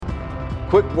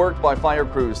Quick work by fire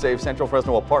crews saved Central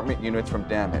Fresno apartment units from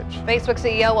damage. Facebook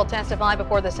CEO will testify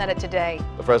before the Senate today.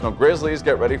 The Fresno Grizzlies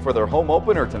get ready for their home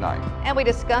opener tonight. And we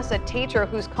discuss a teacher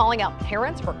who's calling out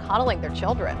parents for coddling their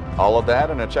children. All of that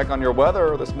and a check on your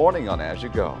weather this morning on As You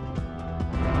Go.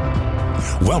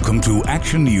 Welcome to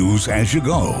Action News As You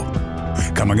Go.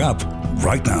 Coming up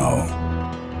right now.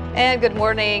 And good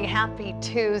morning. Happy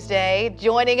Tuesday.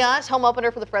 Joining us, home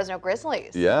opener for the Fresno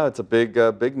Grizzlies. Yeah, it's a big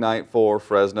night for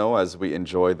Fresno as we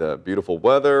enjoy the beautiful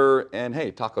weather. And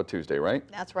hey, Taco Tuesday, right?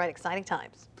 That's right. Exciting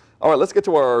times. All right, let's get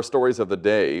to our stories of the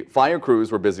day. Fire crews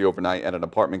were busy overnight at an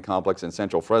apartment complex in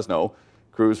Central Fresno.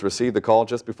 Crews received the call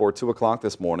just before 2 o'clock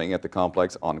this morning at the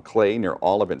complex on Clay near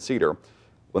Olive and Cedar.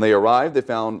 When they arrived, they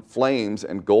found flames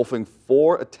engulfing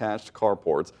 4 attached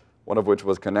carports, one of which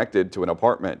was connected to an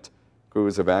apartment.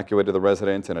 Crews evacuated the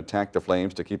residents and attacked the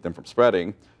flames to keep them from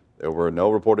spreading. There were no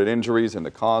reported injuries, and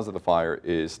the cause of the fire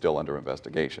is still under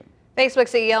investigation. Facebook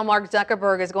CEO Mark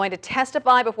Zuckerberg is going to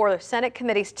testify before the Senate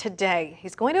committees today.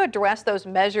 He's going to address those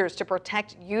measures to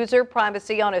protect user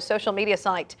privacy on his social media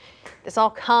site. This all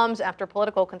comes after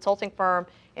political consulting firm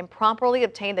improperly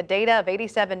obtained the data of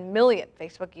 87 million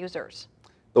Facebook users.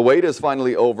 The wait is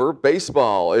finally over.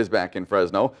 Baseball is back in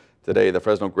Fresno. Today, the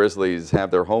Fresno Grizzlies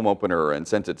have their home opener, and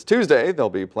since it's Tuesday,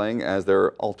 they'll be playing as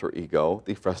their alter ego,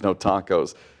 the Fresno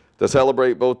Tacos. To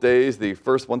celebrate both days, the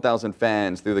first 1,000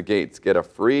 fans through the gates get a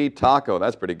free taco.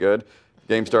 That's pretty good. The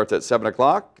game starts at 7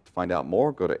 o'clock. To find out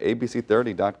more, go to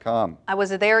abc30.com. I was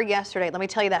there yesterday. Let me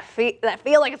tell you, that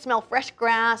feel like it smelled fresh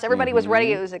grass. Everybody was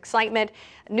ready. It was excitement.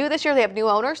 New this year, they have new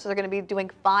owners, so they're going to be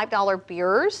doing $5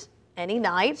 beers any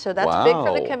night, so that's big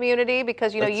for the community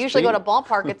because, you usually go to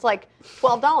ballpark, it's like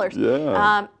 $12.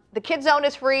 Yeah. The kids zone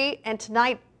is free, and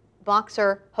tonight,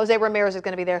 boxer Jose Ramirez is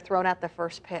going to be there throwing out the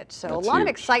first pitch. So that's a lot huge. of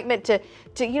excitement to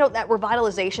that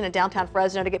revitalization in downtown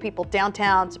Fresno to get people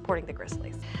downtown supporting the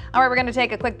Grizzlies. All right, we're going to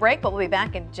take a quick break, but we'll be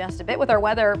back in just a bit with our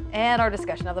weather and our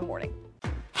discussion of the morning.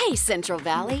 Hey, Central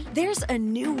Valley, there's a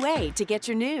new way to get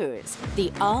your news.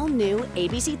 The all-new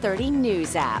ABC 30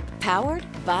 News app, powered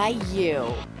by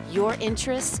you. Your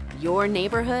interests, your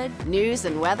neighborhood, news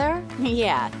and weather?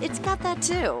 Yeah, it's got that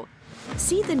too.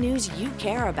 See the news you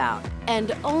care about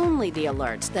and only the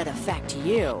alerts that affect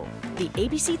you. The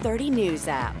ABC 30 News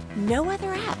app. No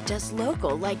other app does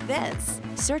local like this.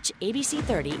 Search ABC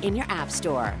 30 in your app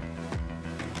store.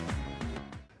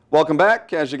 Welcome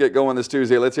back. As you get going this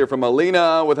Tuesday, let's hear from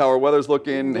Alina with how our weather's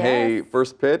looking. Yes. Hey,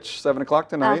 first pitch, 7 o'clock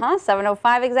tonight.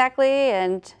 7:05 exactly,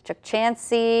 and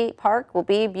Chukchansi Park will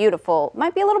be beautiful.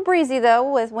 Might be a little breezy, though,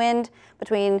 with wind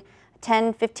between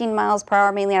 10-15 miles per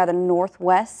hour, mainly out of the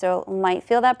northwest, so might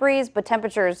feel that breeze, but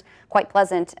temperatures quite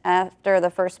pleasant after the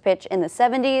first pitch in the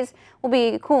 70s. We'll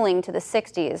be cooling to the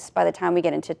 60s by the time we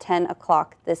get into 10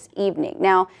 o'clock this evening.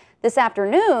 Now, this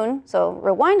afternoon, so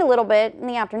rewind a little bit in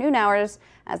the afternoon hours,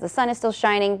 as the sun is still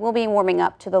shining, we'll be warming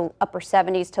up to the upper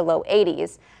 70s to low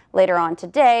 80s. Later on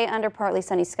today, under partly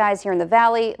sunny skies here in the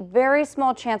valley, very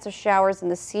small chance of showers in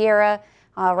the Sierra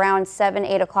around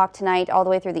 7-8 o'clock tonight all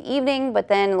the way through the evening, but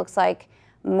then it looks like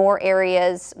more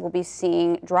areas will be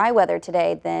seeing dry weather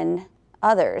today than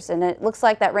others. And it looks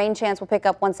like that rain chance will pick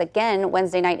up once again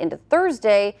Wednesday night into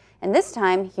Thursday, and this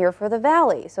time here for the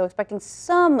valley. So expecting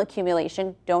some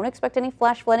accumulation. Don't expect any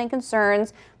flash flooding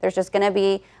concerns. There's just going to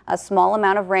be a small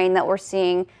amount of rain that we're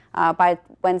seeing by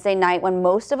Wednesday night when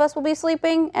most of us will be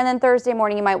sleeping. And then Thursday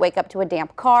morning you might wake up to a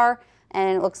damp car,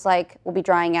 and it looks like we'll be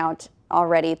drying out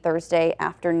already Thursday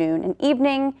afternoon and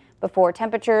evening before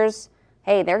temperatures.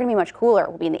 Hey, they're going to be much cooler.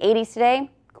 We'll be in the 80s today,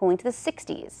 cooling to the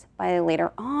 60s by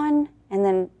later on. And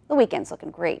then the weekend's looking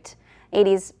great.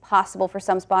 80s possible for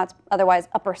some spots, otherwise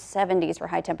upper 70s for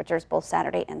high temperatures both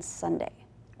Saturday and Sunday.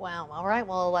 Wow. All right.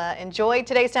 Well, enjoy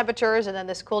today's temperatures and then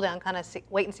this cool down, kind of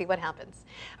wait and see what happens.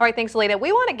 All right. Thanks, Alina.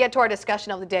 We want to get to our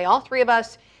discussion of the day. All three of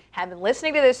us have been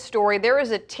listening to this story. There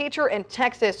is a teacher in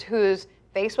Texas whose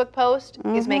Facebook post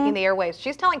is making the airwaves.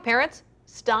 She's telling parents,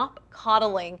 stop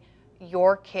coddling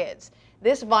your kids.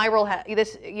 This viral,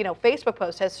 Facebook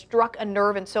post has struck a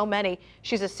nerve in so many.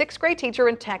 She's a 6th grade teacher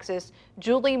in Texas,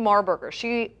 Julie Marburger.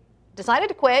 She decided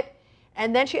to quit,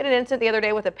 and then she had an incident the other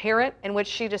day with a parent in which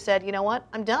she just said, you know what,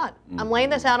 I'm done. I'm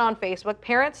laying this out on Facebook.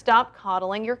 Parents, stop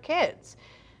coddling your kids.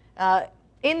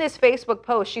 In this Facebook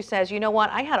post, she says, you know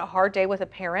what, I had a hard day with a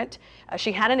parent.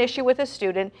 She had an issue with a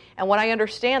student, and what I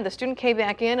understand, the student came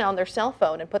back in on their cell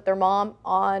phone and put their mom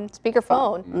on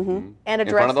speakerphone and addressed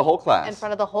in front of the whole class. In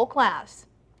front of the whole class.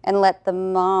 And let the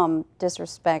mom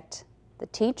disrespect the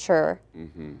teacher.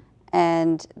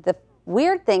 And the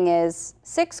weird thing is,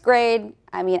 6th grade,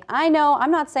 I mean, I know,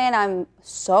 I'm not saying I'm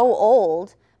so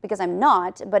old, because I'm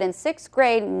not, but in 6th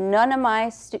grade, none of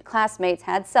my classmates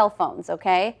had cell phones,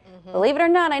 okay? Believe it or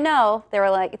not, I know. They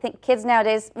were like, I think kids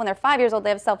nowadays, when they're 5 years old, they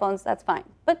have cell phones, that's fine.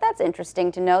 But that's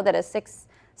interesting to know that a sixth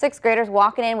grader's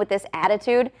walking in with this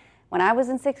attitude. When I was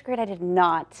in 6th grade, I did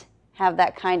not have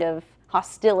that kind of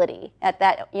hostility at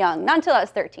that young, not until I was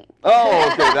 13.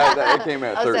 Oh, okay, that came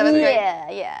at 13. 7th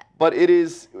grade. Yeah. But it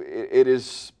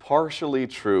is partially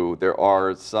true. There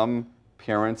are some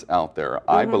parents out there,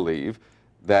 I believe,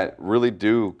 that really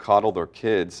do coddle their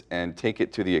kids and take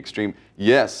it to the extreme.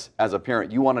 Yes, as a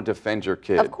parent, you want to defend your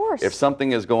kid. Of course. If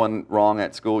something is going wrong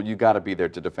at school, you got to be there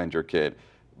to defend your kid.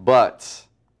 But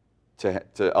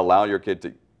to allow your kid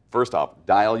to, first off,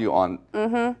 dial you on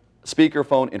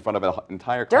speakerphone in front of an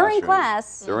entire classroom.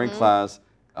 During class.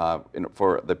 Class,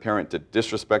 for the parent to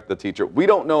disrespect the teacher. We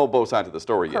don't know both sides of the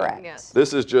story yet. Correct. Yes.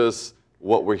 This is just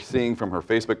what we're seeing from her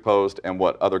Facebook post and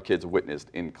what other kids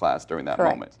witnessed in class during that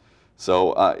Correct. moment.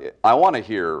 So I want to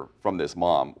hear from this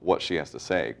mom what she has to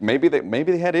say. Maybe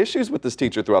they had issues with this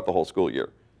teacher throughout the whole school year.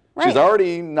 Right. She's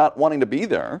already not wanting to be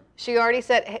there. She already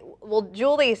said, hey, well,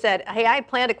 Julie said, hey, I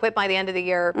plan to quit by the end of the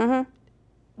year,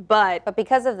 but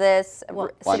because of this Final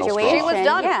straw. situation, She was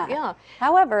done, yeah.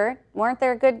 However,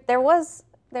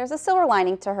 there's a silver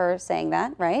lining to her saying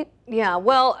that, right? yeah,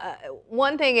 well,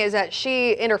 one thing is that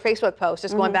she, in her Facebook post,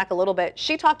 just going back a little bit,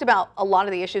 she talked about a lot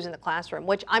of the issues in the classroom,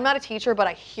 which I'm not a teacher, but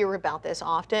I hear about this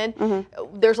often.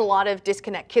 There's a lot of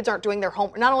disconnect. Kids aren't doing their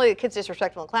homework. Not only are the kids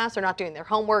disrespectful in class, they're not doing their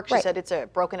homework. She Right. said it's a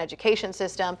broken education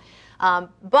system.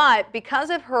 But because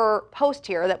of her post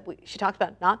here that she talked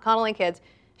about not coddling kids,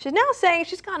 she's now saying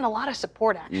she's gotten a lot of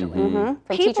support, actually. From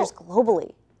People- teachers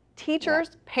globally.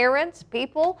 Teachers, parents,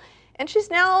 people, and she's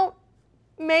now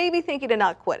maybe thinking of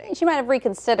not quitting. She might have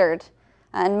reconsidered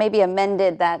and maybe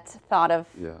amended that thought of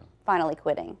Yeah. finally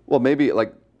quitting. Well, maybe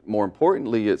more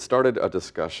importantly, it started a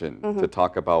discussion to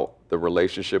talk about the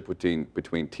relationship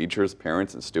between teachers,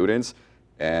 parents, and students,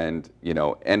 and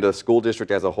the school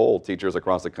district as a whole. Teachers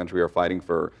across the country are fighting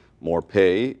for more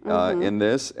pay in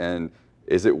this, and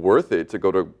is it worth it to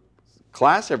go to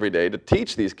class every day to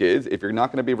teach these kids if you're not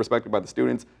going to be respected by the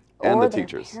students and Or the their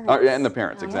teachers parents. and the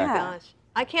parents? Exactly. Yeah. Gosh,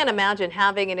 I can't imagine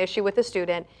having an issue with a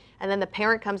student and then the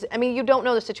parent comes. I mean, you don't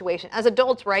know the situation. As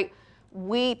adults, right,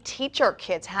 we teach our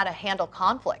kids how to handle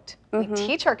conflict. We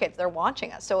teach our kids, they're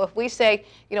watching us. So if we say,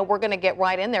 we're going to get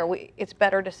right in there, it's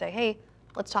better to say, hey,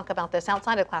 let's talk about this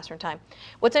outside of classroom time.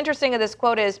 What's interesting of this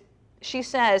quote is, she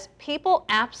says, people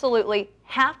absolutely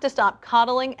have to stop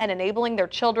coddling and enabling their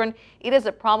children. It is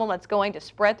a problem that's going to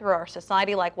spread through our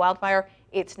society like wildfire.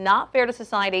 It's not fair to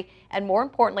society, and more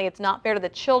importantly, it's not fair to the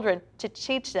children to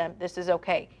teach them this is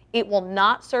okay. It will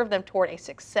not serve them toward a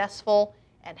successful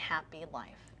and happy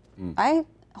life. I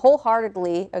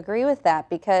wholeheartedly agree with that,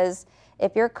 because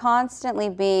if you're constantly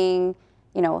being,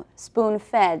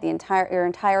 spoon-fed your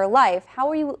entire life, how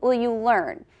will you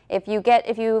learn? If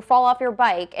you fall off your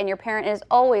bike and your parent is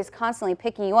always constantly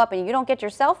picking you up and you don't get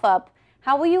yourself up,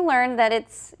 how will you learn that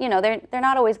it's, they're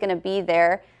not always going to be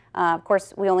there? Of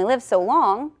course, we only live so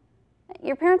long.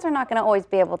 Your parents are not going to always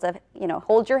be able to,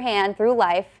 hold your hand through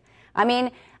life. I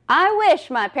mean, I wish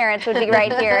my parents would be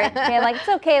right here being like, it's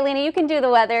okay, Lena, you can do the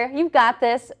weather. You've got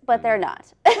this, but they're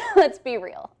not. Let's be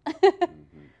real.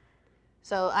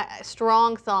 So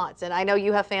strong thoughts, and I know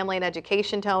you have family in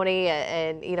education, Tony,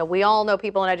 and we all know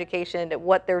people in education,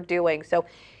 what they're doing. So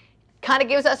kind of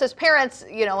gives us as parents,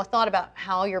 a thought about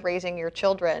how you're raising your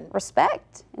children.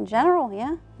 Respect in general,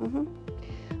 yeah.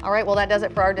 All right, well, that does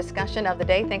it for our discussion of the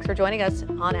day. Thanks for joining us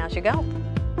on As You Go.